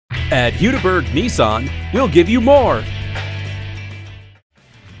At Hudiburg Nissan, we'll give you more.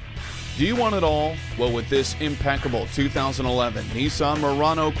 Do you want it all? Well, with this impeccable 2011 Nissan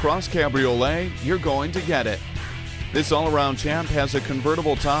Murano Cross Cabriolet, you're going to get it. This all-around champ has a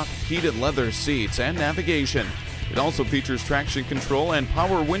convertible top, heated leather seats, and navigation. It also features traction control and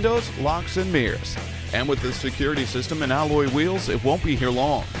power windows, locks, and mirrors. And with the security system and alloy wheels, it won't be here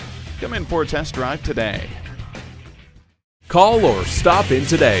long. Come in for a test drive today. Call or stop in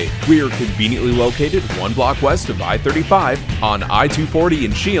today. We are conveniently located 1 block west of I-35 on I-240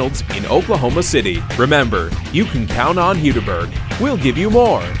 in Shields in Oklahoma City. Remember, you can count on Hudiburg. We'll give you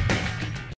more.